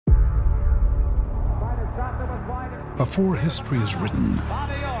Before history is written,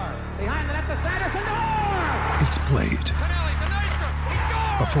 it's played.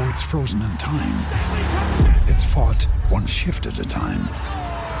 Before it's frozen in time, it's fought one shift at a time.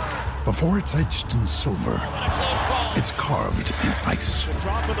 Before it's etched in silver, it's carved in ice.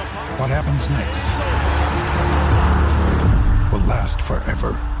 What happens next will last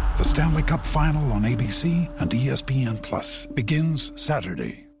forever. The Stanley Cup Final on ABC and ESPN Plus begins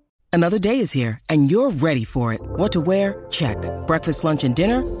Saturday. Another day is here, and you're ready for it. What to wear? Check. Breakfast, lunch, and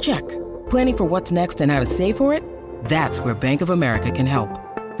dinner? Check. Planning for what's next and how to save for it? That's where Bank of America can help.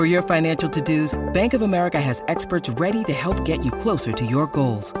 For your financial to-dos, Bank of America has experts ready to help get you closer to your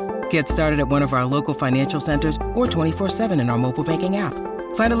goals. Get started at one of our local financial centers or 24/7 in our mobile banking app.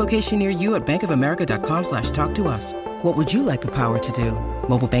 Find a location near you at bankofamerica.com/talktous. What would you like the power to do?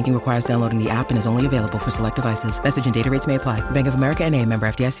 Mobile banking requires downloading the app and is only available for select devices. Message and data rates may apply. Bank of America N.A., member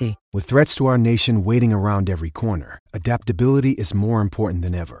FDIC. With threats to our nation waiting around every corner, adaptability is more important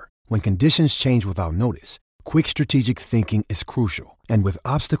than ever. When conditions change without notice, quick strategic thinking is crucial. And with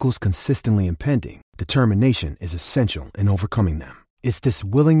obstacles consistently impending, determination is essential in overcoming them. It's this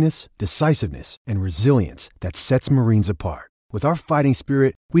willingness, decisiveness, and resilience that sets Marines apart. With our fighting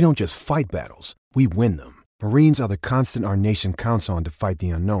spirit, we don't just fight battles, we win them. Marines are the constant our nation counts on to fight the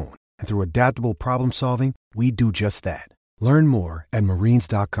unknown. And through adaptable problem solving, we do just that. Learn more at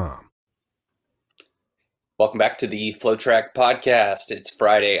marines.com. Welcome back to the FloTrack podcast. It's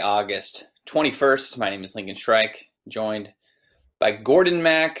Friday, August 21st. My name is Lincoln Shrike, joined by Gordon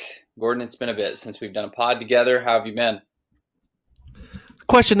Mack. Gordon, it's been a bit since we've done a pod together. How have you been? The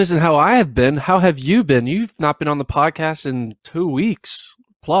question isn't how I have been. How have you been? You've not been on the podcast in 2 weeks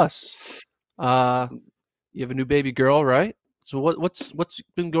plus. You have a new baby girl, right? So what's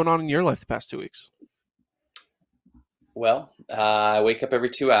been going on in your life the past 2 weeks? Well, I wake up every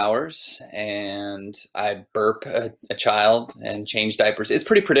 2 hours and I burp a child and change diapers. It's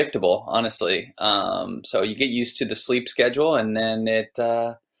pretty predictable, honestly. So you get used to the sleep schedule, and then it's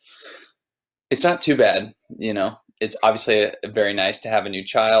not too bad. You know, it's obviously very nice to have a new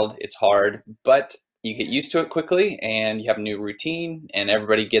child. It's hard, but you get used to it quickly, and you have a new routine, and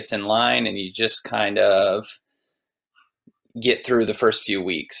everybody gets in line, and you just kind of get through the first few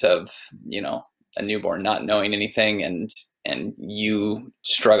weeks of, you know, a newborn not knowing anything, and you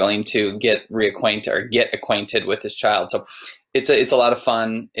struggling to get acquainted with this child. So it's a lot of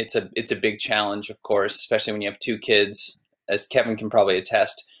fun. It's a big challenge, of course, especially when you have two kids, as Kevin can probably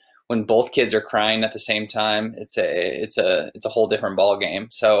attest. When both kids are crying at the same time, it's a whole different ball game.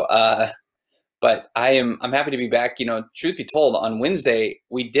 So, but I'm happy to be back. You know, truth be told, on Wednesday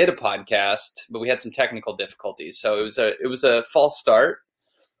we did a podcast, but we had some technical difficulties. So it was a false start.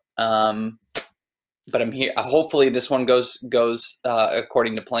 But I'm here. Hopefully this one goes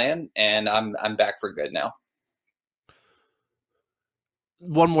according to plan, and I'm back for good now.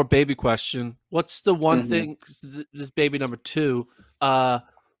 One more baby question. What's the one thing? This baby number 2.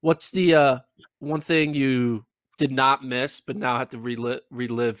 What's the one thing you did not miss, but now have to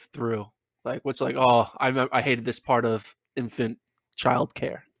relive through? Like, what's like? Oh, I hated this part of infant child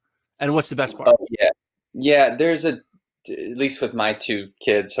care. And what's the best part? Oh yeah. There's at least with my 2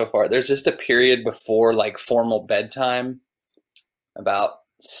 kids so far, there's just a period before like formal bedtime, about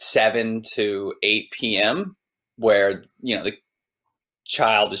 7 to 8 p.m., where, you know, the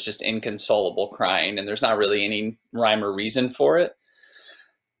child is just inconsolable crying, and there's not really any rhyme or reason for it.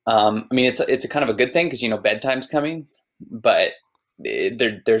 I mean, it's a kind of a good thing because, you know, bedtime's coming, but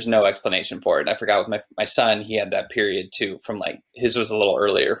there's no explanation for it. And I forgot with my son, he had that period too, from like, his was a little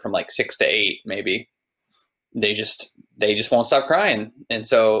earlier, from like 6 to 8 maybe. They just won't stop crying. And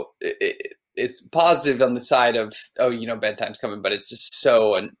so it's positive on the side of, oh, you know, bedtime's coming, but it's just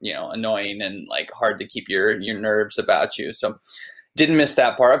so, you know, annoying and like hard to keep your nerves about you. So didn't miss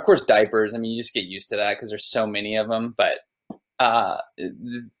that part. Of course, diapers, I mean, you just get used to that because there's so many of them, but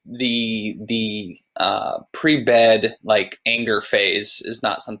the pre-bed like anger phase is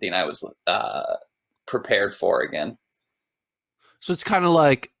not something I was prepared for again. So it's kind of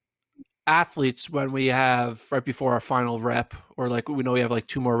like athletes when we have right before our final rep, or like we know we have like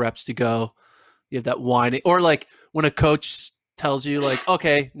 2 more reps to go. You have that whining, or like when a coach tells you like,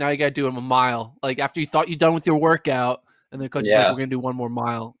 okay, now you got to do them a mile. Like after you thought you're done with your workout, and the coach is like, we're gonna do 1 more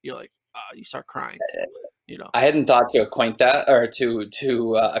mile. You're like, you start crying. You know, I hadn't thought to acquaint that or to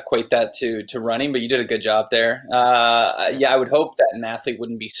equate that to running, but you did a good job there. I would hope that an athlete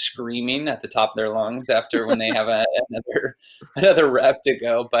wouldn't be screaming at the top of their lungs after when they have another rep to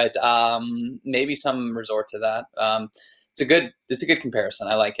go, but maybe some resort to that. It's a good comparison.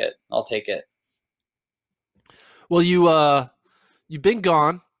 I like it. I'll take it. Well, you've been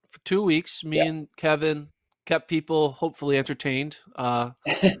gone for 2 weeks. Me and Kevin kept people hopefully entertained.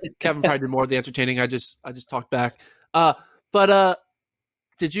 Kevin probably did more of the entertaining. I just talked back. But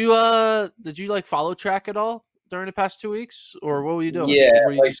did you like FloTrack at all during the past 2 weeks, or what were you doing? Yeah,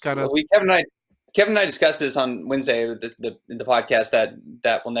 Were you just kind of? Kevin and I discussed this on Wednesday, the podcast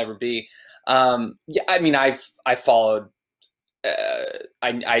that will never be. Yeah, I mean, I followed.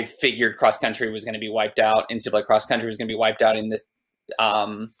 I figured cross country was going to be wiped out. NCAA cross country was going to be wiped out in this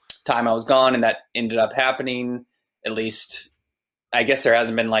time I was gone, and that ended up happening. At least, I guess there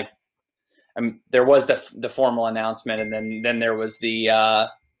hasn't been like. There was the formal announcement, and then there was the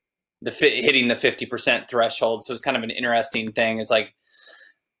hitting the 50% threshold. So it was kind of an interesting thing. It's like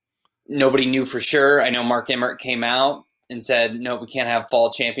nobody knew for sure. I know Mark Emmert came out and said, no, we can't have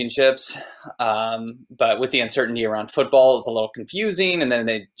fall championships. But with the uncertainty around football, it was a little confusing. And then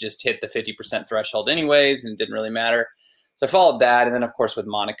they just hit the 50% threshold anyways, and it didn't really matter. So I followed that. And then, of course, with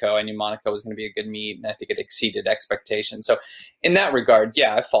Monaco, I knew Monaco was going to be a good meet, and I think it exceeded expectations. So in that regard,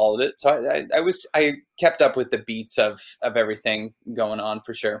 yeah, I followed it. So I kept up with the beats of everything going on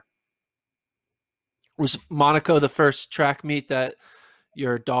for sure. Was Monaco the first track meet that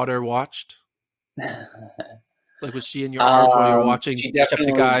your daughter watched? Like, was she in your arms while you were watching? She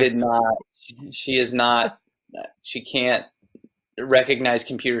definitely did not. She is not. She can't recognize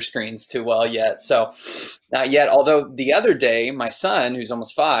computer screens too well yet. So not yet. Although the other day, my son, who's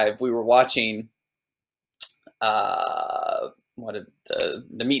almost 5, we were watching the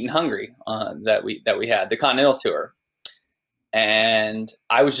meet in Hungary that we had, the Continental Tour. And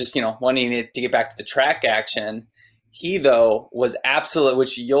I was just, wanting it to get back to the track action. He, though, was absolute,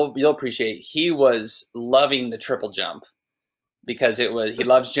 which you'll appreciate. He was loving the triple jump because he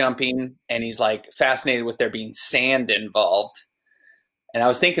loves jumping, and he's like fascinated with there being sand involved. And I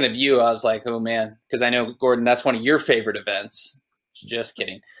was thinking of you. I was like, oh man, because I know, Gordon, that's one of your favorite events. Just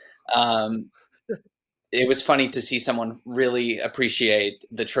kidding. It was funny to see someone really appreciate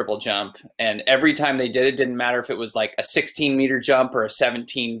the triple jump. And every time they did it, didn't matter if it was like a 16-meter jump or a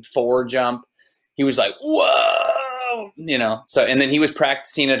 17.4 jump. He was like, whoa, So, and then he was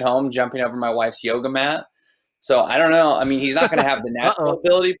practicing at home, jumping over my wife's yoga mat. So I don't know. I mean, he's not going to have the natural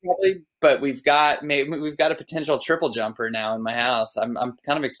ability probably, but we've got a potential triple jumper now in my house. I'm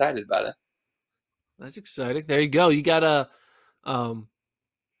kind of excited about it. That's exciting. There you go. You gotta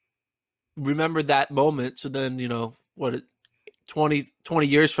remember that moment. So then, 20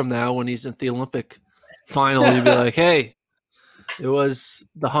 years from now, when he's at the Olympic final, you'll be like, hey, it was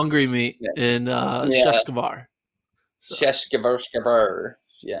the Hungary meet in Sheshkavar. Sheshkavar.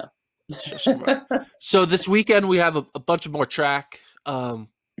 Yeah. So this weekend we have a bunch of more track. The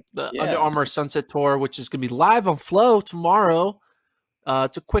Under Armour Sunset Tour, which is going to be live on Flow tomorrow.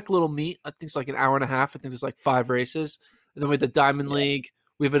 It's a quick little meet. I think it's like an hour and a half. I think there's like 5 races. And then we have the Diamond League.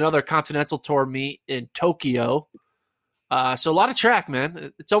 We have another Continental Tour meet in Tokyo. So a lot of track,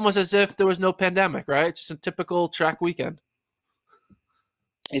 man. It's almost as if there was no pandemic, right? It's just a typical track weekend.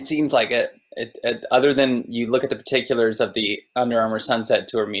 It seems like it. Other than you look at the particulars of the Under Armour Sunset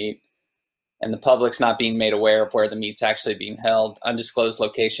Tour meet, and the public's not being made aware of where the meet's actually being held, undisclosed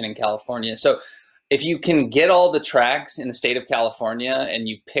location in California. So if you can get all the tracks in the state of California and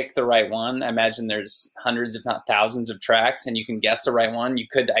you pick the right one, I imagine there's hundreds, if not thousands of tracks, and you can guess the right one, you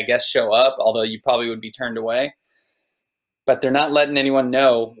could, I guess, show up, although you probably would be turned away. But they're not letting anyone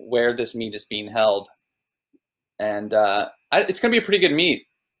know where this meet is being held. And it's going to be a pretty good meet.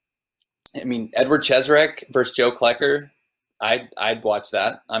 I mean, Edward Cheserek versus Joe Klecker, I'd watch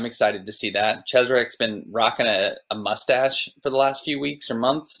that. I'm excited to see that. Cheserek's been rocking a mustache for the last few weeks or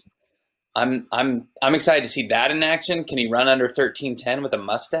months. I'm excited to see that in action. Can he run under 13:10 with a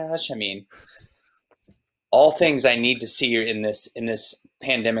mustache? I mean, all things I need to see in this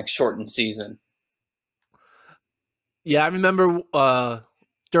pandemic shortened season. Yeah, I remember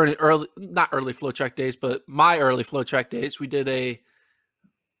during not early FloTrack days, but my early FloTrack days, we did a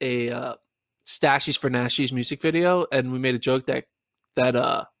Stashies for Nashies music video, and we made a joke that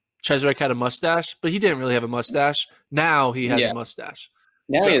Cheserek had a mustache, but he didn't really have a mustache. Now he has a mustache.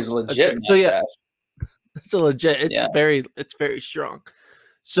 Now he has a legit mustache. So yeah, it's a legit. It's very strong.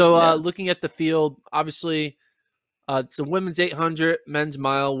 So looking at the field, obviously, it's a women's 800, men's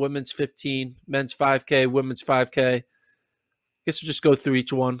mile, women's 15, men's 5K, women's 5K. I guess we'll just go through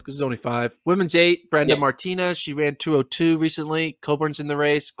each one because there's only 5. Women's 8, Brenda Martinez. She ran 2:02 recently. Coburn's in the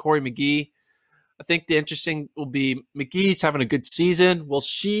race. Corey McGee. I think the interesting will be McGee's having a good season. Do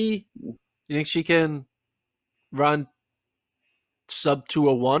you think she can run sub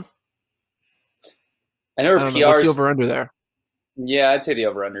 2:01? I know her PR. What's the over-under there? Yeah, I'd say the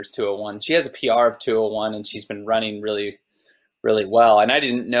over-under is 2:01. She has a PR of 2:01, and she's been running really, really well. And I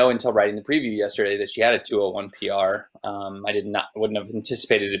didn't know until writing the preview yesterday that she had a 2:01 PR. Wouldn't have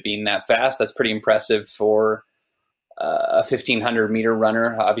anticipated it being that fast. That's pretty impressive for a 1,500 meter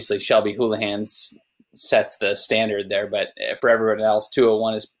runner. Obviously, Shelby Houlihan sets the standard there, but for everyone else,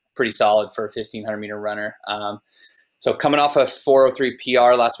 2:01 is pretty solid for a 1,500 meter runner. So coming off a 4:03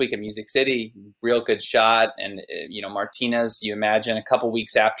 PR last week at Music City, real good shot. And, Martinez, you imagine a couple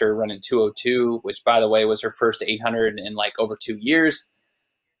weeks after running 2:02, which, by the way, was her first 800 in like over 2 years.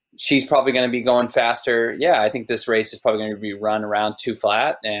 She's probably going to be going faster. Yeah, I think this race is probably going to be run around 2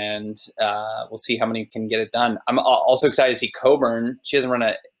 flat, and we'll see how many can get it done. I'm also excited to see Coburn. She hasn't run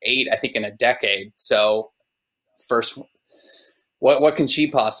a 8, I think, in a decade. So first, what can she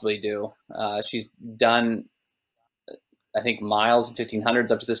possibly do? She's done, I think, miles and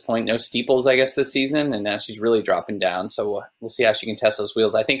 1,500s up to this point. No steeples, I guess, this season, and now she's really dropping down. So we'll see how she can test those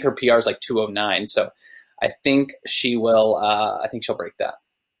wheels. I think her PR is like 2:09, so I think she will. I think she'll break that.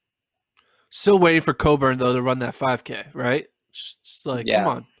 Still waiting for Coburn, though, to run that 5K, right? Just like, come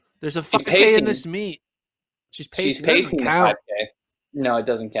on. There's a 5K in this meet. She's pacing. She's pacing the 5K. No, it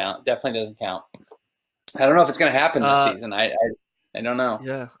doesn't count. Definitely doesn't count. I don't know if it's going to happen this season. I don't know.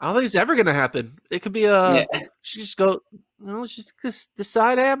 Yeah, I don't think it's ever going to happen. It could be she just go, she just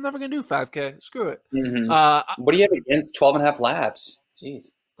decide, hey, I'm never going to do 5K. Screw it. Mm-hmm. What do you have against 12 and a half laps?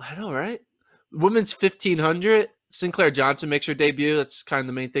 Jeez. I know, right? Women's 1,500. Sinclair Johnson makes her debut. That's kind of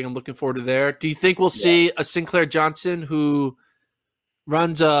the main thing I'm looking forward to there. Do you think we'll see a Sinclair Johnson who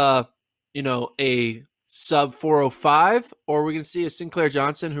runs a sub 4:05, or are we going to see a Sinclair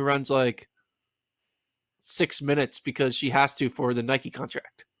Johnson who runs like 6 minutes because she has to for the Nike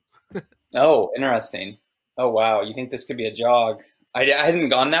contract? Oh, interesting. Oh, wow. You think this could be a jog? I hadn't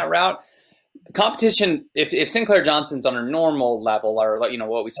gone that route. The competition, if Sinclair Johnson's on her normal level, or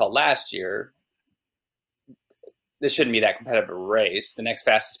what we saw last year, this shouldn't be that competitive a race. The next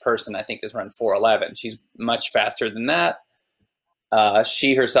fastest person, I think, has run 4:11. She's much faster than that.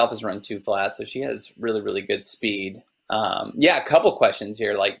 She herself has run 2 flat, so she has really, really good speed. A couple questions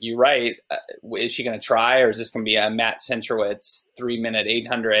here. Like, you're right. Is she going to try, or is this going to be a Matt Centrowitz 3-minute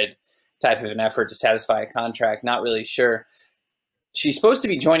 800 type of an effort to satisfy a contract? Not really sure. She's supposed to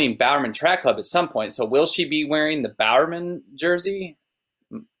be joining Bowerman Track Club at some point, so will she be wearing the Bowerman jersey?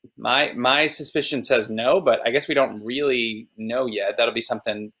 My suspicion says no, but I guess we don't really know yet. That'll be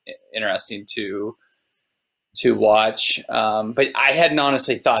something interesting to watch. But I hadn't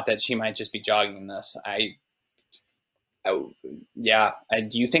honestly thought that she might just be jogging this. Do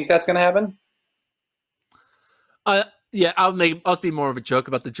you think that's going to happen? I'll be more of a joke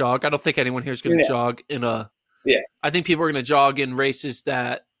about the jog. I don't think anyone here is going to jog in a. Yeah, I think people are going to jog in races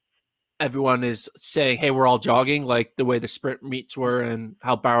that everyone is saying, hey, we're all jogging, like the way the sprint meets were and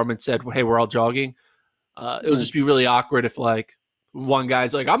how Bowerman said, hey, we're all jogging. It'll just be really awkward if like one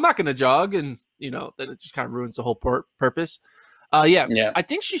guy's like, I'm not going to jog. And, then it just kind of ruins the whole purpose. I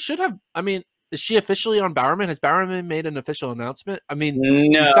think she should have. I mean, is she officially on Bowerman? Has Bowerman made an official announcement? I mean,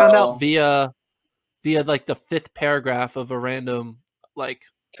 we found out via like the 5th paragraph of a random like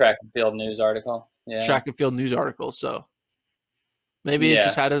track and field news article. Yeah. Track and field news article. So maybe it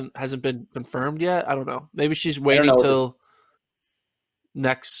just hasn't been confirmed yet. I don't know. Maybe she's waiting till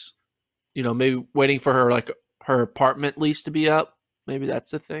next, maybe waiting for her apartment lease to be up. Maybe that's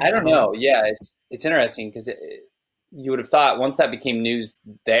the thing. I don't know. Yeah, it's interesting because you would have thought once that became news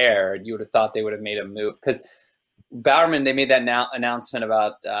there, you would have thought they would have made a move. Because Bowerman, they made that announcement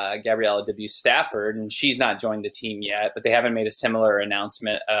about Gabriella Debussy-Stafford, and she's not joined the team yet, but they haven't made a similar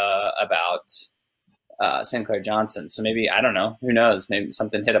announcement about Sinclair Johnson. So maybe, I don't know, who knows? Maybe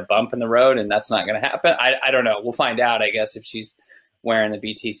something hit a bump in the road and that's not going to happen. I don't know. We'll find out, I guess, if she's wearing the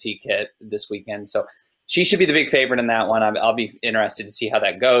BTC kit this weekend. So she should be the big favorite in that one. I'll be interested to see how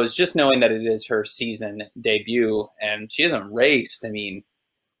that goes, just knowing that it is her season debut and she hasn't raced, I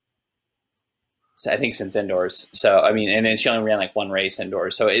think since indoors. So, and then she only ran like one race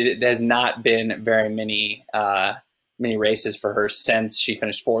indoors. So it has not been very many races for her since she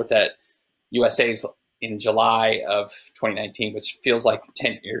finished 4th at USA's in July of 2019, which feels like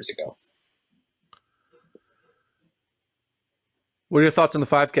 10 years ago. What are your thoughts on the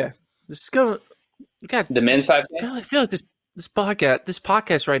 5K? This is going. God, the men's 5K. I feel like this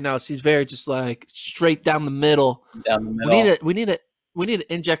podcast right now seems very just like straight down the middle. We need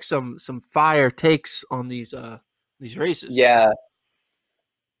to inject some fire takes on these races. Yeah.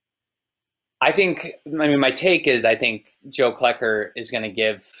 My take is I think Joe Klecker is going to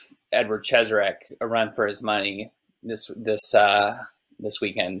give Edward Cheserek a run for his money this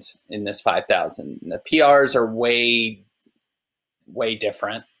weekend in this 5,000. The PRs are way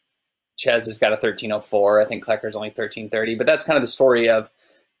different. Ches has got a 13:04. I think Klecker's only 13:30. But that's kind of the story of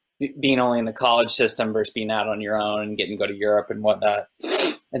being only in the college system versus being out on your own and getting to go to Europe and whatnot.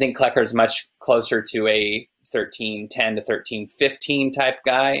 I think Klecker is much closer to a 13:10 to 13:15 type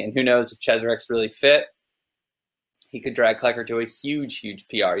guy. And who knows if Cheserek's really fit. He could drag Klecker to a huge, huge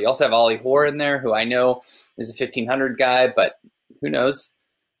PR. You also have Ollie Hoare in there, who I know is a 1500 guy, but who knows?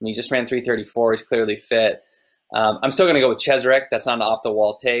 I mean, he just ran 3:34. He's clearly fit. I'm still going to go with Cheserek. That's not an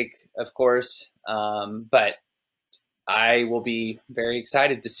off-the-wall take, of course. But I will be very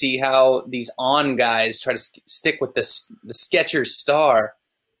excited to see how these on guys try to stick with the Skechers star.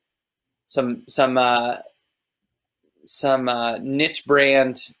 Some niche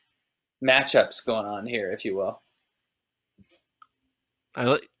brand matchups going on here, if you will.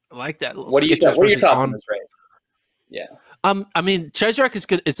 I like that. What are you talking on this race? Yeah. I mean, Cheserek is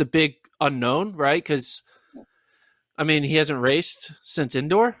good. It's a big unknown, right? Because I mean, he hasn't raced since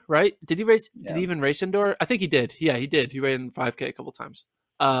indoor, right? Did he race? Yeah. Did he even race indoor? I think he did. Yeah, he did. He ran 5K a couple times,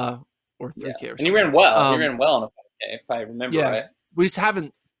 or 3K or something. And he ran well. He ran well in a 5K, if I remember right. We just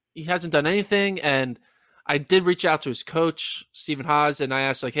haven't. He hasn't done anything, and I did reach out to his coach, Stephen Haas, and I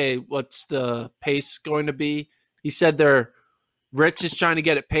asked, like, "Hey, what's the pace going to be?" He said Rich is trying to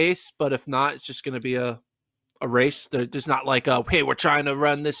get at pace, but if not, it's just going to be a race. There's not like hey, we're trying to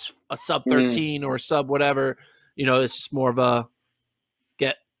run this a sub 13 or a sub whatever. You know, it's just more of a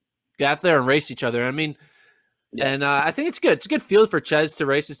get out there and race each other. I mean, and I think it's good. It's a good field for Ches to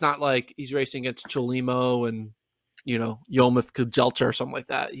race. It's not like he's racing against Cholimo and, you know, Yomif Kujelcha or something like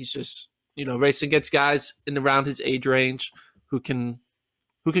that. He's just, you know, racing against guys in around his age range who can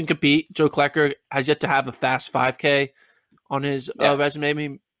compete. Joe Klecker has yet to have a fast 5K on his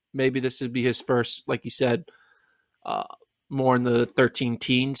resume. Maybe this would be his first, like you said, more in the 13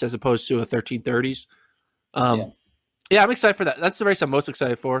 teens as opposed to a 1330s. Yeah, I'm excited for that. That's the race I'm most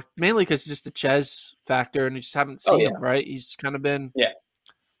excited for, mainly because it's just the Ches factor, and you just haven't seen him, right? He's kind of been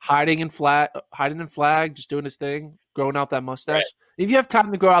hiding in flag, just doing his thing, growing out that mustache. Right. If you have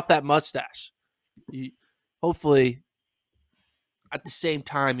time to grow out that mustache, hopefully at the same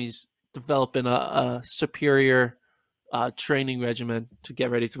time he's developing a superior training regimen to get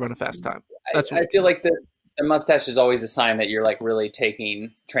ready to run a fast time. I feel like the mustache is always a sign that you're like really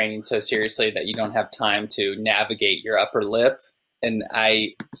taking training so seriously that you don't have time to navigate your upper lip. And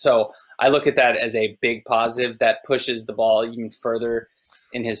so I look at that as a big positive that pushes the ball even further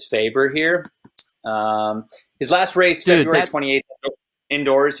in his favor here. His last race, February 28th,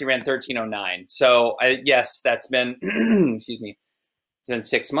 indoors, he ran 13:09. So yes, that's been, excuse me, it's been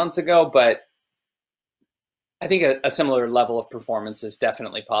 6 months ago, but I think a similar level of performance is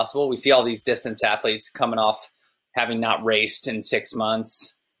definitely possible. We see all these distance athletes coming off having not raced in 6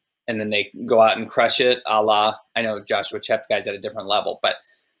 months, and then they go out and crush it, a la, I know Joshua Cheptegei's at a different level, but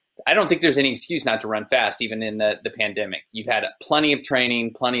I don't think there's any excuse not to run fast, even in the pandemic. You've had plenty of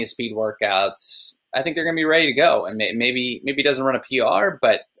training, plenty of speed workouts. I think they're going to be ready to go, and maybe he doesn't run a PR,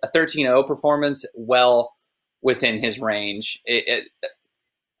 but a 13:0 performance well within his range.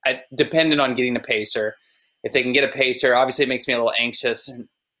 Dependent on getting a pacer. If they can get a pacer, obviously it makes me a little anxious.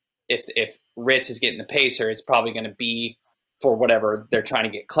 If Ritz is getting the pacer, it's probably going to be for whatever they're trying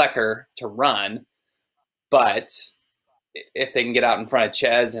to get Klecker to run. But if they can get out in front of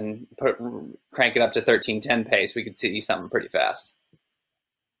Ches and crank it up to 13:10 pace, we could see something pretty fast.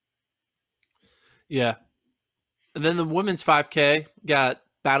 Yeah. And then the women's 5K got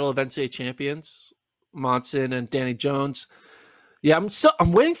Battle of NCAA champions, Monson and Danny Jones. Yeah,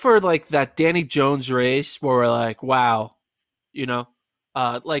 I'm waiting for like that Danny Jones race where we're like, wow, you know,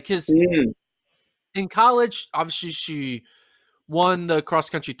 like his in college. Obviously, she won the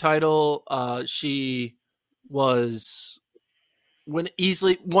cross country title. She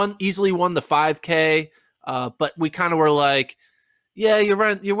easily won the 5K. But we kind of were like, yeah, you're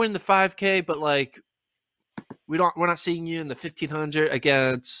winning the 5K, but like we're not seeing you in the 1500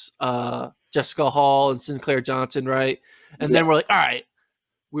 against Jessica Hall and Sinclair Johnson, right? And then we're like, all right,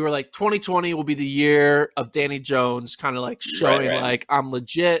 we were like 2020 will be the year of Danny Jones kind of like showing like I'm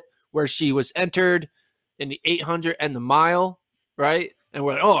legit, where she was entered in the 800 and the mile, right? And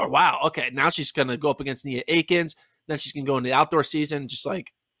we're like, oh, wow, okay, now she's going to go up against Nia Akins. Then she's going to go in the outdoor season, just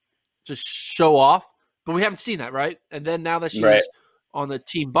show off. But we haven't seen that, right? And then now that she's on the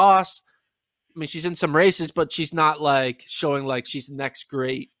team boss, I mean, she's in some races, but she's not like showing like she's the next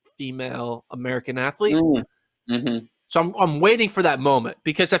great female American athlete. Mm-hmm. So I'm waiting for that moment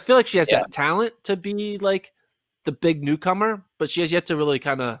because I feel like she has that talent to be like the big newcomer, but she has yet to really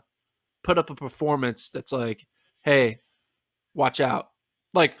kind of put up a performance that's like, hey, watch out.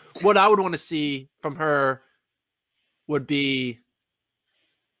 Like what I would want to see from her would be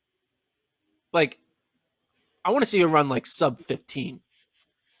like, I want to see her run like sub 15.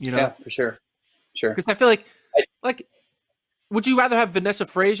 Yeah, for sure. Sure. Because I feel like, would you rather have Vanessa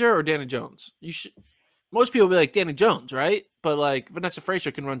Frazier or Dana Jones? Most people be like Dana Jones, right? But like Vanessa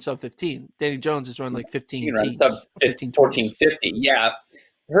Frazier can run sub 15. Danny Jones is run like 15 You can run teens, sub 15 14:50. Yeah.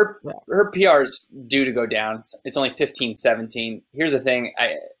 Her PR is due to go down. It's only 15:17. Here's the thing.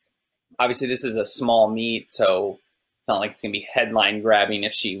 Obviously this is a small meet, so it's not like it's going to be headline grabbing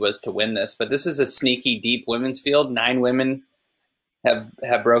if she was to win this, but this is a sneaky deep women's field. 9 women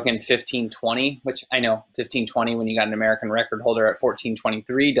have broken 15:20, which I know 15:20 when you got an American record holder at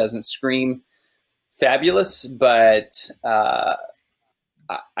 14:23 doesn't scream fabulous, but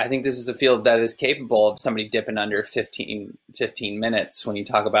I think this is a field that is capable of somebody dipping under 15 minutes. When you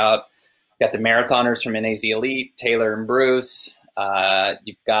talk about, you got the marathoners from NAZ Elite, Taylor and Bruce.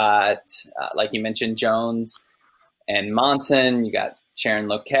 You've got, like you mentioned, Jones and Monson. You got Sharon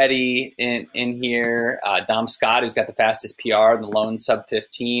Lokedi in here. Dom Scott, who's got the fastest PR, the lone sub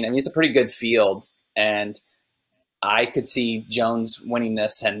 15. I mean, it's a pretty good field. And I could see Jones winning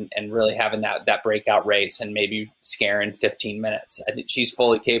this and really having that breakout race and maybe scaring 15 minutes. I think she's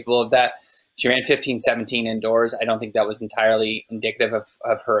fully capable of that. She ran 15:17 indoors. I don't think that was entirely indicative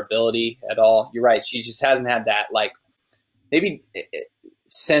of her ability at all. You're right. She just hasn't had that, like, maybe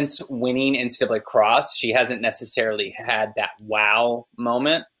since winning NCAA Cross, she hasn't necessarily had that wow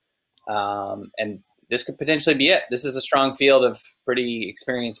moment. And this could potentially be it. This is a strong field of pretty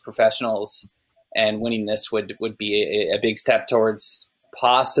experienced professionals, and winning this would be a big step towards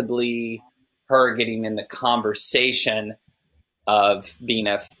possibly her getting in the conversation of being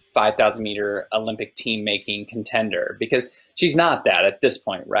a 5,000 meter Olympic team making contender, because she's not that at this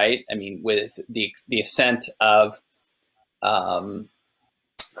point, right? I mean, with the ascent of Krista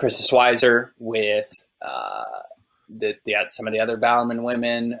Schweizer, with some of the other Bowerman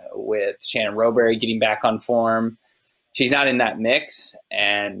women, with Shannon Rowberry getting back on form, she's not in that mix.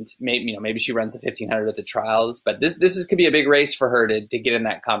 And maybe she runs the 1500 at the trials, but this could be a big race for her to get in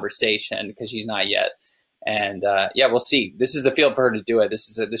that conversation, because she's not yet. And we'll see. This is the field for her to do it.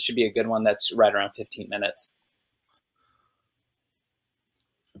 This should be a good one. That's right around 15 minutes.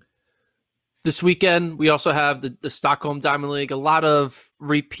 This weekend, we also have the Stockholm Diamond League, a lot of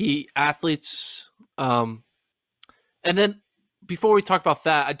repeat athletes. And then before we talk about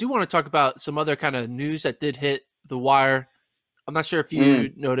that, I do want to talk about some other kind of news that did hit the wire. I'm not sure if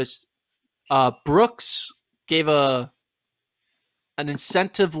you noticed. Brooks gave an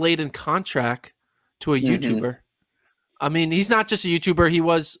incentive-laden contract to a YouTuber. I mean, he's not just a YouTuber. He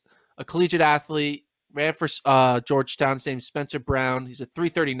was a collegiate athlete, ran for Georgetown. His name's Spencer Brown. He's a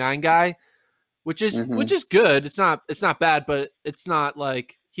 339 guy, which is good. It's not bad, but it's not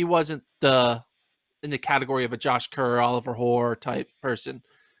like he wasn't in the category of a Josh Kerr, Oliver Hoare type person.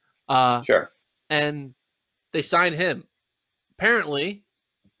 Sure. And they signed him. Apparently,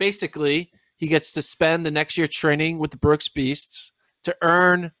 basically, he gets to spend the next year training with the Brooks Beasts to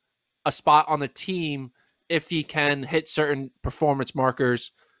earn a spot on the team if he can hit certain performance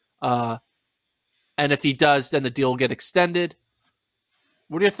markers. And if he does, then the deal will get extended.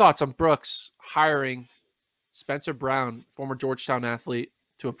 What are your thoughts on Brooks hiring Spencer Brown, former Georgetown athlete,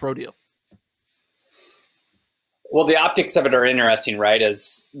 to a pro deal? Well, the optics of it are interesting, right?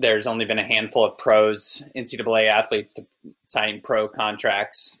 As there's only been a handful of pros, NCAA athletes, to signing pro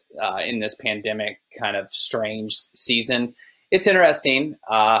contracts in this pandemic kind of strange season. It's interesting.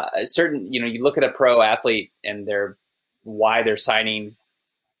 You look at a pro athlete and why they're signing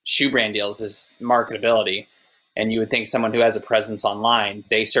shoe brand deals is marketability. And you would think someone who has a presence online,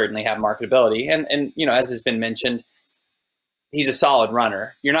 they certainly have marketability. And as has been mentioned, he's a solid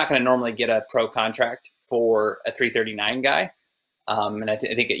runner. You're not going to normally get a pro contract for a 339 guy. And I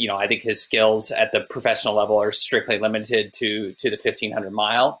think his skills at the professional level are strictly limited to the 1500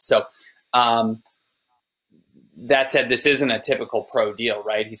 mile. So that said, this isn't a typical pro deal,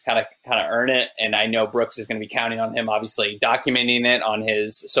 right? He's kind of earned it. And I know Brooks is going to be counting on him, obviously documenting it on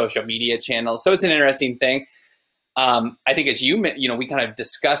his social media channels. So it's an interesting thing. I think as we kind of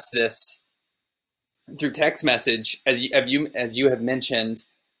discussed this through text message, as you have mentioned,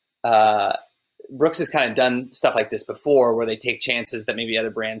 Brooks has kind of done stuff like this before, where they take chances that maybe other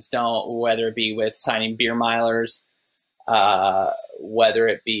brands don't, whether it be with signing beer milers, whether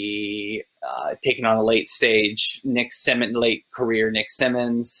it be taking on a late stage late career Nick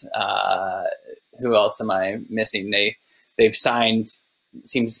Simmons. Who else am I missing? They've signed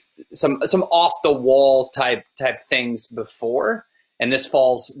seems some off the wall type things before, and this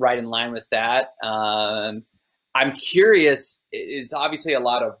falls right in line with that. I'm curious. It's obviously a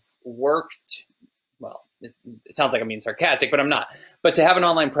lot of work. it sounds like I'm being sarcastic, but I'm not. But to have an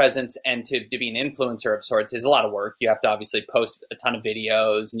online presence and to be an influencer of sorts is a lot of work. You have to obviously post a ton of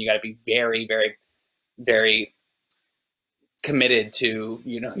videos, and you got to be very, very, very committed to,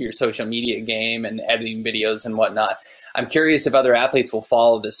 your social media game and editing videos and whatnot. I'm curious if other athletes will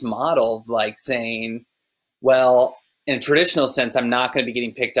follow this model, like saying, well, in a traditional sense, I'm not going to be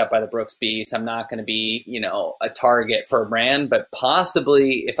getting picked up by the Brooks Beast. I'm not going to be, a target for a brand, but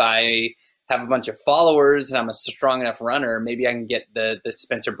possibly if I have a bunch of followers and I'm a strong enough runner, maybe I can get the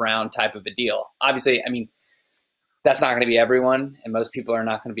Spencer Brown type of a deal. Obviously, I mean, that's not going to be everyone, and most people are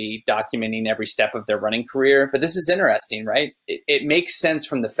not going to be documenting every step of their running career. But this is interesting, right? It makes sense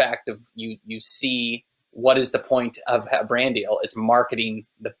from the fact of you see what is the point of a brand deal. It's marketing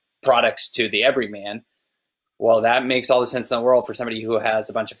the products to the everyman. Well, that makes all the sense in the world for somebody who has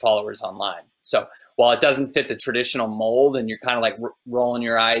a bunch of followers online. So while it doesn't fit the traditional mold, and you're kind of like rolling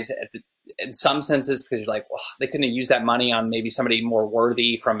your eyes in some senses because you're like, well, they couldn't have used that money on maybe somebody more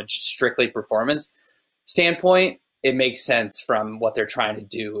worthy from a strictly performance standpoint, it makes sense from what they're trying to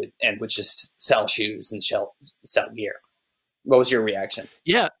do, and which is sell shoes and sell gear. What was your reaction?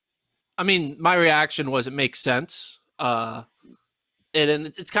 Yeah. I mean, my reaction was it makes sense. And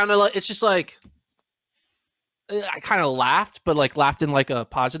it's kind of like, it's just like, I kind of laughed, but like laughed in like a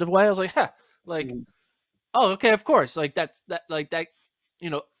positive way. I was like, oh, okay, of course. Like that's that, like that,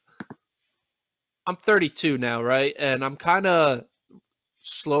 I'm 32 now, right? And I'm kind of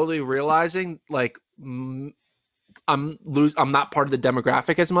slowly realizing like I'm not part of the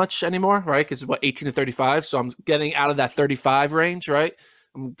demographic as much anymore, right? Because it's 18 to 35, so I'm getting out of that 35 range, right?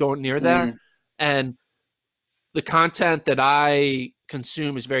 I'm going near there, and the content that I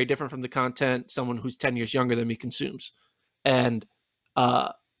consume is very different from the content someone who's 10 years younger than me consumes, and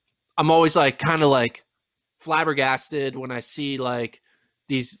I'm always like kind of like flabbergasted when I see like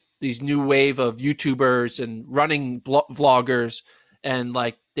these new wave of YouTubers and running vloggers, and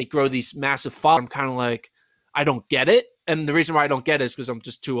like they grow these massive followers. I'm kind of like, I don't get it. And the reason why I don't get it is because I'm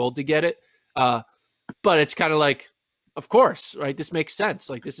just too old to get it. But it's kind of like, of course, right? This makes sense.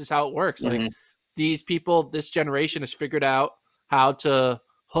 Like, this is how it works. Like, these people, this generation has figured out how to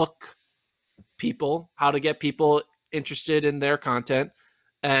hook people, how to get people interested in their content,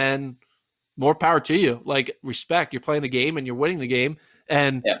 and more power to you. Like, respect. You're playing the game and you're winning the game.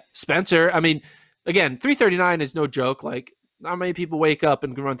 And Spencer, I mean, again, 339 is no joke. Like, not many people wake up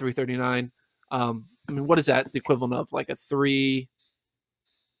and can run 339. I mean, what is that the equivalent of? Like a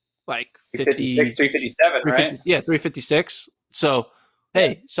 357, right? Yeah, 356. So,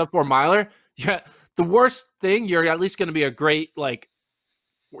 hey, sub 4 miler. Yeah, the worst thing, you're at least going to be a great like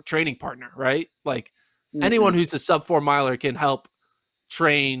training partner, right? Like anyone who's a sub 4 miler can help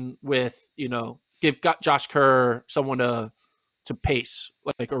train with, give Josh Kerr someone to pace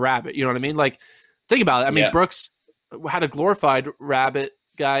like a rabbit. You know what I mean? Like, think about it. I mean, Brooks had a glorified rabbit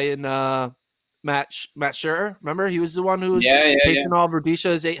guy in Matt Scherer. Remember, he was the one who was pacing all of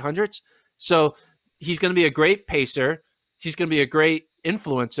Rhodesia's 800s. So he's going to be a great pacer. He's going to be a great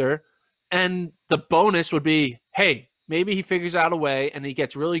influencer. And the bonus would be, hey, maybe he figures out a way and he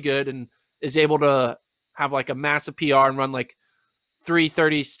gets really good and is able to have like a massive PR and run like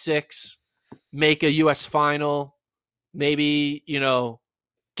 336, make a US final, maybe,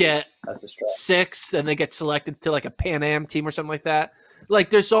 get that's a 6 and they get selected to like a Pan Am team or something like that.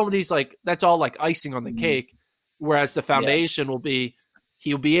 Like, there's so many like, that's all like icing on the cake. Whereas the foundation will be,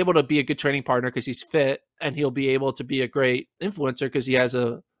 he'll be able to be a good training partner because he's fit, and he'll be able to be a great influencer because he has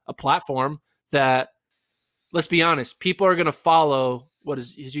a platform that, let's be honest, people are going to follow what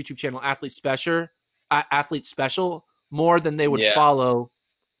is his YouTube channel, Athlete Special, more than they would follow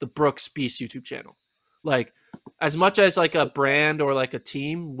the Brooks Beast YouTube channel. Like, as much as like a brand or like a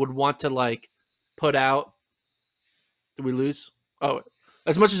team would want to like put out, did we lose? Oh,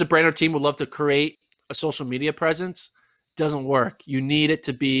 as much as a brand or team would love to create a social media presence, it doesn't work. You need it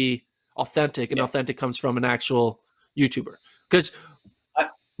to be authentic, and authentic comes from an actual YouTuber. Because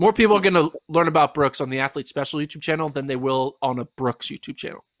more people are going to learn about Brooks on the Athlete Special YouTube channel than they will on a Brooks YouTube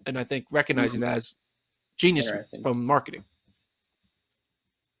channel. And I think recognizing that as genius from marketing.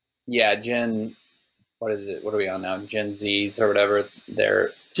 Yeah, what is it? What are we on now? Gen Zs or whatever.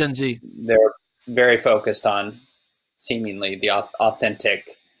 They're very focused on seemingly the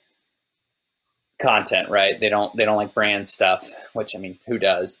authentic content, right? They don't like brand stuff, which, I mean, who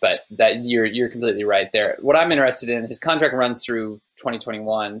does? But that you're completely right there. What I'm interested in, his contract runs through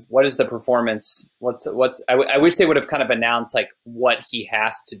 2021. What is the performance? I wish they would have kind of announced like what he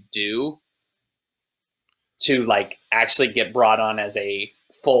has to do to like actually get brought on as a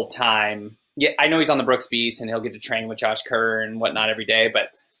full-time. Yeah, I know he's on the Brooks Beast and he'll get to train with Josh Kerr and whatnot every day, but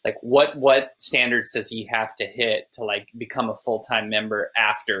like what standards does he have to hit to like become a full-time member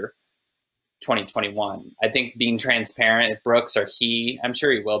after 2021? I think being transparent at Brooks, or I'm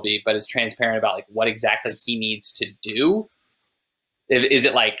sure he will be, but is transparent about like what exactly he needs to do. Is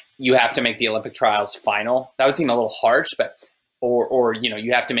it like you have to make the Olympic trials final? That would seem a little harsh, but or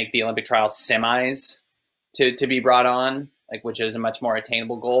you have to make the Olympic trials semis to be brought on, like, which is a much more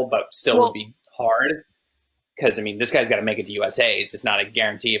attainable goal, but still would be hard. Because, I mean, this guy's got to make it to USA's. It's not a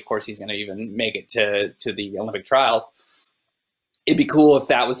guarantee. Of course, he's going to even make it to the Olympic trials. It'd be cool if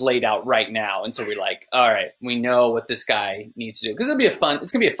that was laid out right now. And so we're like, all right, we know what this guy needs to do. Because it's going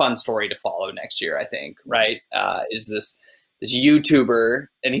to be a fun story to follow next year, I think, right? Is this YouTuber,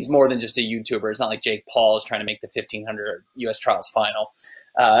 and he's more than just a YouTuber. It's not like Jake Paul is trying to make the 1500 US trials final.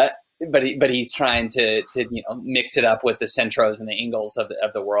 But he's trying to mix it up with the Centros and the Ingles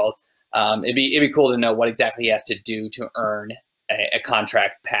of the world. It'd be cool to know what exactly he has to do to earn a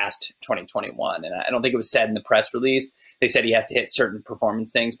contract past 2021. And I don't think it was said in the press release. They said he has to hit certain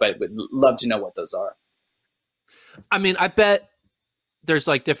performance things, but would love to know what those are. I mean, I bet there's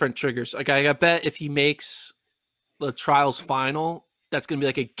like different triggers. Like I bet if he makes the trials final, that's going to be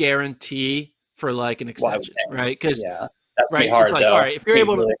like a guarantee for like an extension, right? Because right, hard, it's like, though. all right, if you're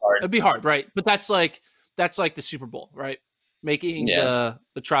able to, really it'd be hard, right? But that's like the Super Bowl, right? Making the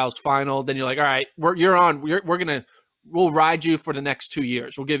trials final, then you're like, all right, we'll ride you for the next 2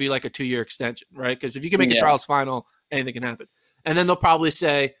 years. We'll give you like a 2-year extension, right? Because if you can make a trials final, anything can happen. And then they'll probably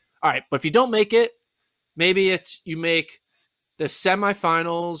say, all right, but if you don't make it, maybe it's you make the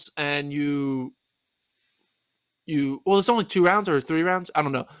semifinals and you well, it's only 2 rounds or 3 rounds. I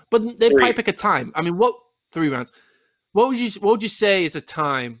don't know, but they probably pick a time. I mean, 3 rounds? What would you say is a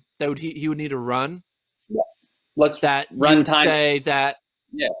time that he would need to run? Let's run time. Say that.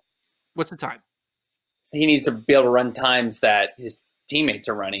 Yeah. What's the time? He needs to be able to run times that his teammates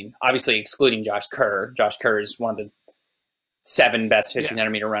are running. Obviously, excluding Josh Kerr. Josh Kerr is one of the 7 best 1500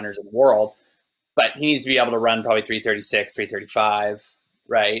 meter runners in the world, but he needs to be able to run probably 336, 335,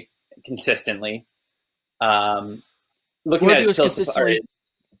 right, consistently. Looking at his consistently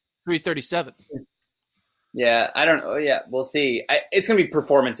 337. Yeah, I don't know. Yeah, we'll see. It's going to be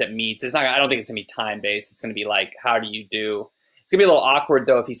performance at meets. It's not. I don't think it's going to be time based. It's going to be like, how do you do? It's going to be a little awkward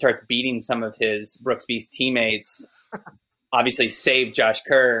though if he starts beating some of his Brooks Beast teammates. Obviously, save Josh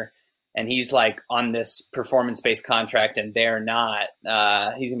Kerr, and he's like on this performance based contract, and they're not.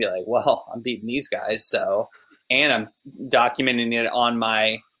 He's gonna be like, well, I'm beating these guys, and I'm documenting it on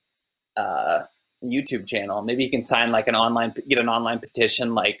my YouTube channel. Maybe he can sign like get an online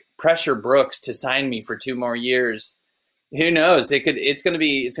petition, like pressure Brooks to sign me for 2 more years. Who knows? It's gonna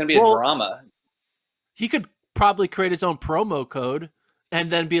be a drama. He could probably create his own promo code and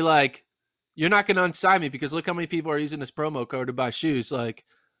then be like, you're not going to unsign me because look how many people are using this promo code to buy shoes. Like,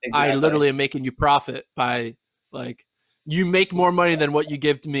 exactly. I literally am making you profit by like, you make more money than what you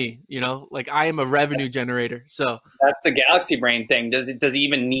give to me, like I am a revenue generator. So that's the Galaxy Brain thing. Does he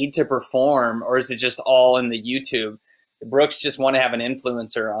even need to perform, or is it just all in the YouTube? The Brooks just want to have an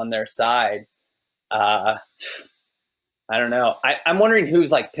influencer on their side. I don't know. I'm wondering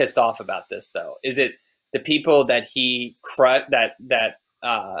who's like pissed off about this though. Is it the people that he that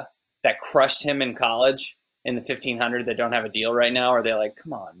crushed him in college in the 1500 that don't have a deal right now? Or are they like,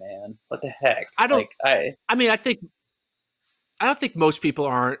 come on, man, what the heck? I don't think most people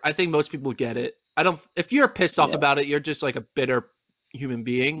aren't. I think most people get it. If you're pissed off about it, you're just like a bitter human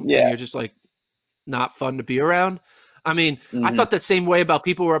being. Yeah. And you're just like not fun to be around. I mean, I thought that same way about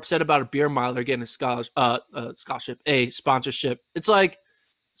people who were upset about a beer miler getting a sponsorship. It's like,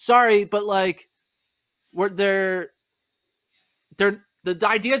 sorry, but like, the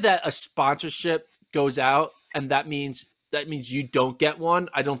idea that a sponsorship goes out and that means you don't get one,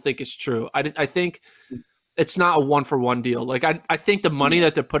 I don't think is true. I think it's not a 1-for-1 deal. Like I think the money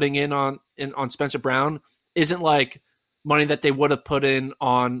that they're putting in on Spencer Brown isn't like money that they would have put in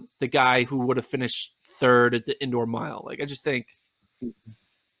on the guy who would have finished 3rd at the indoor mile. Like I just think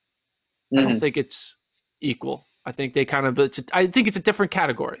I don't think it's equal. I think they I think it's a different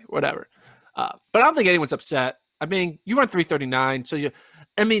category, whatever. But I don't think anyone's upset. I mean, you run 339, so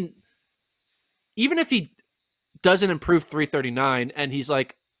even if he doesn't improve 339 and he's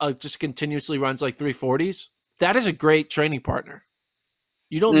like just continuously runs like 340s, that is a great training partner.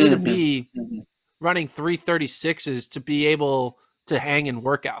 You don't need to be running 336s to be able to hang in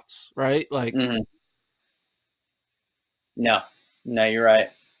workouts, right? Like, no, you're right.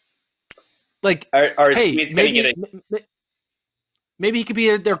 Like, hey, maybe he could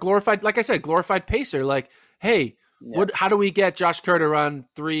be their glorified, like I said, glorified pacer. Like, hey, how do we get Josh Kerr to run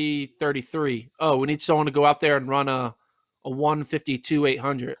 333? Oh, we need someone to go out there and run a a 152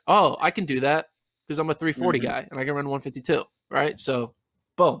 800. Oh, I can do that because I'm a 340 guy and I can run 152, right? So,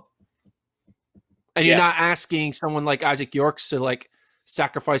 boom. And you're not asking someone like Isaac Yorks to like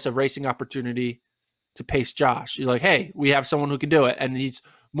sacrifice a racing opportunity to pace Josh. You're like, hey, we have someone who can do it, and he's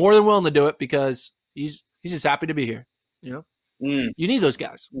more than willing to do it because he's just happy to be here. You know, you need those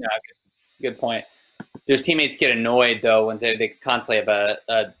guys. Yeah, good point. Those teammates get annoyed though when they constantly have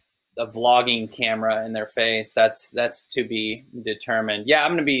a vlogging camera in their face. That's to be determined. Yeah, I'm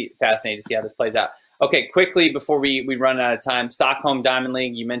going to be fascinated to see how this plays out. Okay, quickly before we run out of time, Stockholm Diamond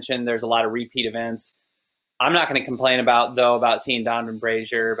League, you mentioned there's a lot of repeat events. I'm not going to complain about seeing Donovan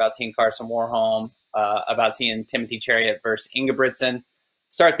Brazier, about seeing Carson Warholm, about seeing Timothy Chariot versus Ingebrigtsen.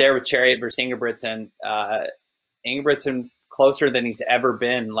 Start there with Chariot versus Ingebrigtsen. Ingebrigtsen closer than he's ever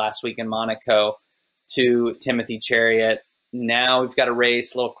been last week in Monaco to Timothy Chariot. Now we've got a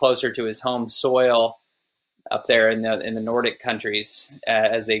race a little closer to his home soil up there in the Nordic countries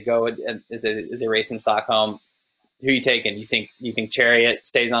as they race in Stockholm. Who are you taking? You think Chariot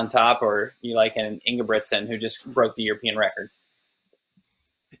stays on top, or you like an Ingebrigtsen who just broke the European record?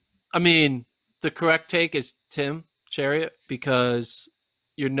 I mean, the correct take is Tim Chariot, because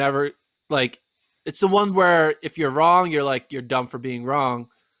you're never like, it's the one where if you're wrong, you're like, you're dumb for being wrong.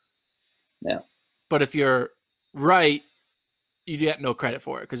 Yeah. But if you're right, you get no credit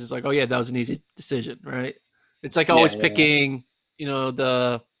for it because it's like, oh yeah, that was an easy decision, right? It's like always picking,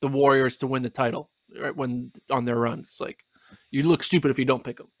 the Warriors to win the title, right? When on their run, it's like you look stupid if you don't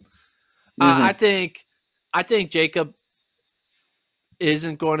pick them. I think Jacob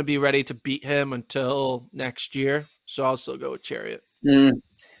isn't going to be ready to beat him until next year, so I'll still go with Chariot.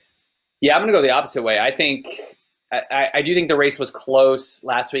 Yeah, I'm going to go the opposite way. I think I do think the race was close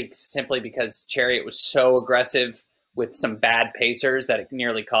last week simply because Chariot was so aggressive with some bad pacers that it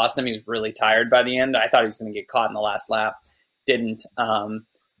nearly cost him. He was really tired by the end. I thought he was going to get caught in the last lap. Didn't. No,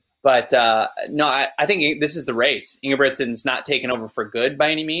 I think this is the race. Ingebrigtsen's not taken over for good by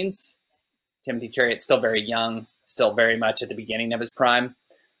any means. Timothy Chariot's still very young, still very much at the beginning of his prime.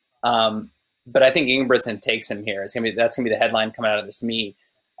 But I think Ingebrigtsen takes him here. That's gonna be the headline coming out of this meet.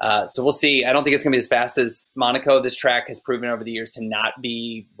 So we'll see. I don't think it's going to be as fast as Monaco. This track has proven over the years to not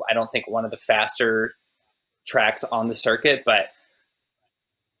be, I don't think, one of the faster tracks on the circuit, but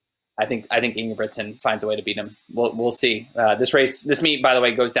I think Ingebrigtsen finds a way to beat him. We'll see. This meet, by the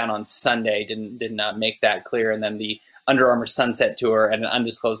way, goes down on Sunday. Didn't make that clear. And then the Under Armour Sunset Tour at an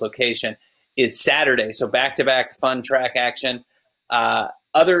undisclosed location is Saturday. So back-to-back fun track action.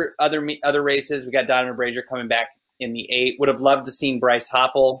 Other races, we got Donovan Brazier coming back in the 8. Would have loved to seen Bryce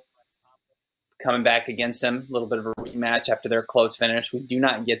Hoppel coming back against him. A little bit of a rematch after their close finish. We do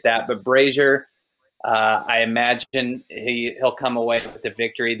not get that, but Brazier, I imagine he'll come away with the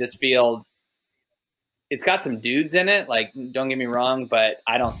victory. This field, it's got some dudes in it. Like, don't get me wrong, but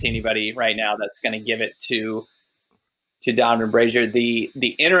I don't see anybody right now that's going to give it to Donovan Brazier. The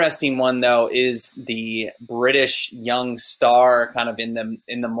interesting one though is the British young star, kind of in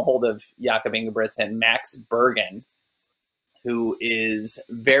the mold of Jakob Ingebrigtsen, Max Bergen, who is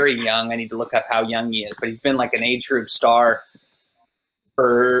very young. I need to look up how young he is, but he's been like an age group star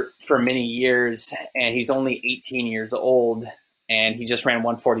for many years, and he's only 18 years old, and he just ran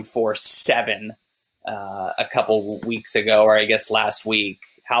 144.7 a couple weeks ago, or I guess last week.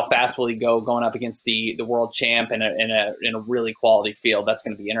 How fast will he go going up against the world champ in a really quality field? That's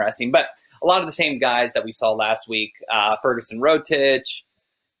going to be interesting. But a lot of the same guys that we saw last week: Ferguson Rotich,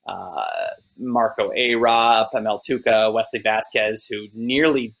 Marco Arop, Amel Tuca, Wesley Vasquez, who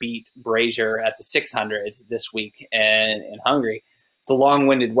nearly beat Brazier at the 600 this week in Hungary. It's a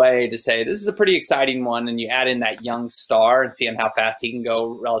long-winded way to say this is a pretty exciting one, and you add in that young star and seeing how fast he can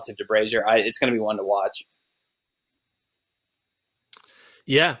go relative to Brazier. It's going to be one to watch.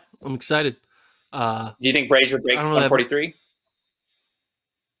 Yeah, I'm excited. Do you think Brazier breaks 143?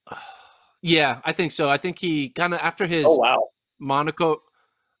 Yeah, I think so. I think he kind of after his Monaco.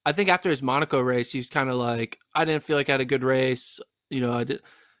 I think after his Monaco race, he's kind of like, I didn't feel like I had a good race. I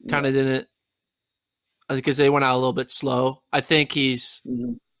didn't. Because they went out a little bit slow. I think he's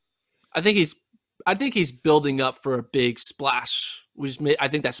building up for a big splash. I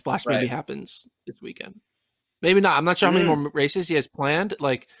think that splash maybe happens this weekend. Maybe not. I'm not sure how many more races he has planned.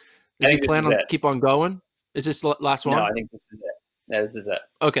 Like, does he plan on keep on going? Is this last one? No, I think this is it. Yeah, this is it.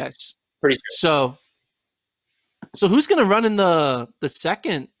 Okay, pretty sure. So who's going to run in the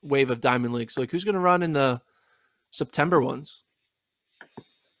second wave of Diamond Leagues? Like, who's going to run in the September ones?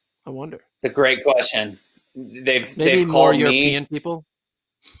 I wonder. It's a great question. They've more called European me. People.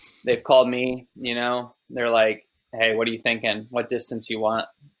 They've called me. They're like, "Hey, what are you thinking? What distance you want?"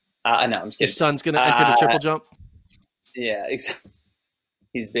 No, I'm just kidding. Your son's gonna enter the triple jump. Yeah,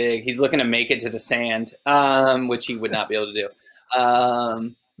 he's big. He's looking to make it to the sand, which he would not be able to do.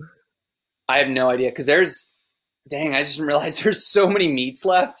 I have no idea because I just realized there's so many meets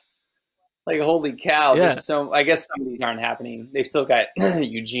left. Like, holy cow! Yeah. I guess some of these aren't happening. They've still got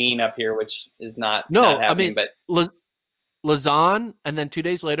Eugene up here, which is not No, happening. But Lausanne, and then 2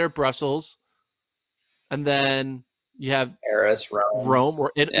 days later, Brussels, and then you have Paris, Rome,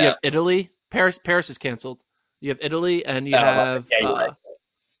 or you have Italy. Paris is canceled. You have Italy, and you have right.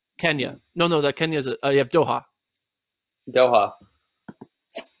 Kenya. No, that Kenya's. You have Doha. Doha.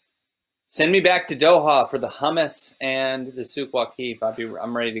 Send me back to Doha for the hummus and the souk waqif.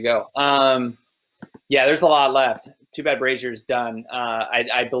 I'm ready to go. Yeah, there's a lot left. Too bad Brazier's done.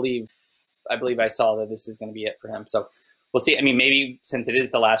 I believe I saw that this is going to be it for him. So we'll see. I mean, maybe since it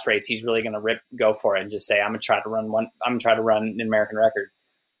is the last race, he's really going to go for it and just say, I'm going to try to run an American record.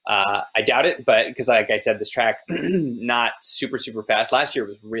 I doubt it, but because like I said, this track not super, super fast. Last year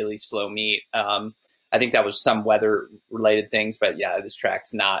was really slow meet. I think that was some weather related things, but yeah, this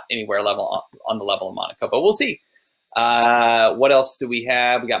track's not anywhere on the level of Monaco, but we'll see. What else do we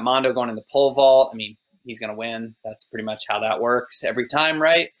have? We got Mondo going in the pole vault. I mean, he's going to win. That's pretty much how that works every time,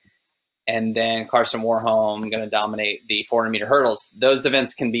 right? And then Carson Warholm going to dominate the 400-meter hurdles. Those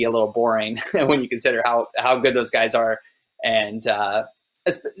events can be a little boring when you consider how good those guys are. And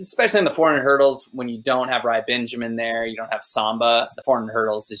especially in the 400 hurdles, when you don't have Rai Benjamin there, you don't have Samba. The 400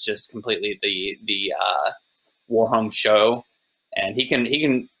 hurdles is just completely the Warholm show, and he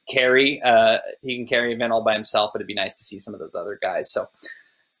can carry an event all by himself. But it'd be nice to see some of those other guys. So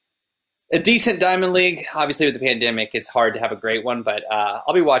a decent Diamond League. Obviously, with the pandemic, it's hard to have a great one, but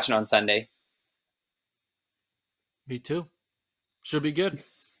I'll be watching on Sunday. Me too. Should be good.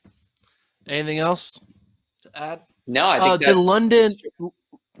 Anything else to add? No, I think the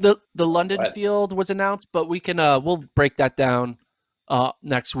London field was announced, but we can we'll break that down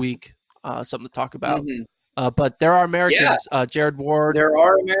next week. Something to talk about. Mm-hmm. But there are Americans: Jared Ward, there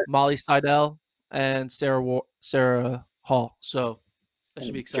are Americans. Molly Seidel, and Sarah Hall. So that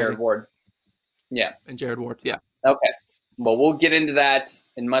should be exciting. Jared Ward, and Jared Ward, Okay, well, we'll get into that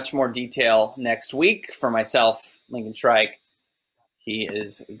in much more detail next week. For myself, Lincoln Shrike, he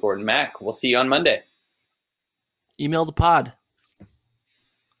is Gordon Mack. We'll see you on Monday. Email the pod.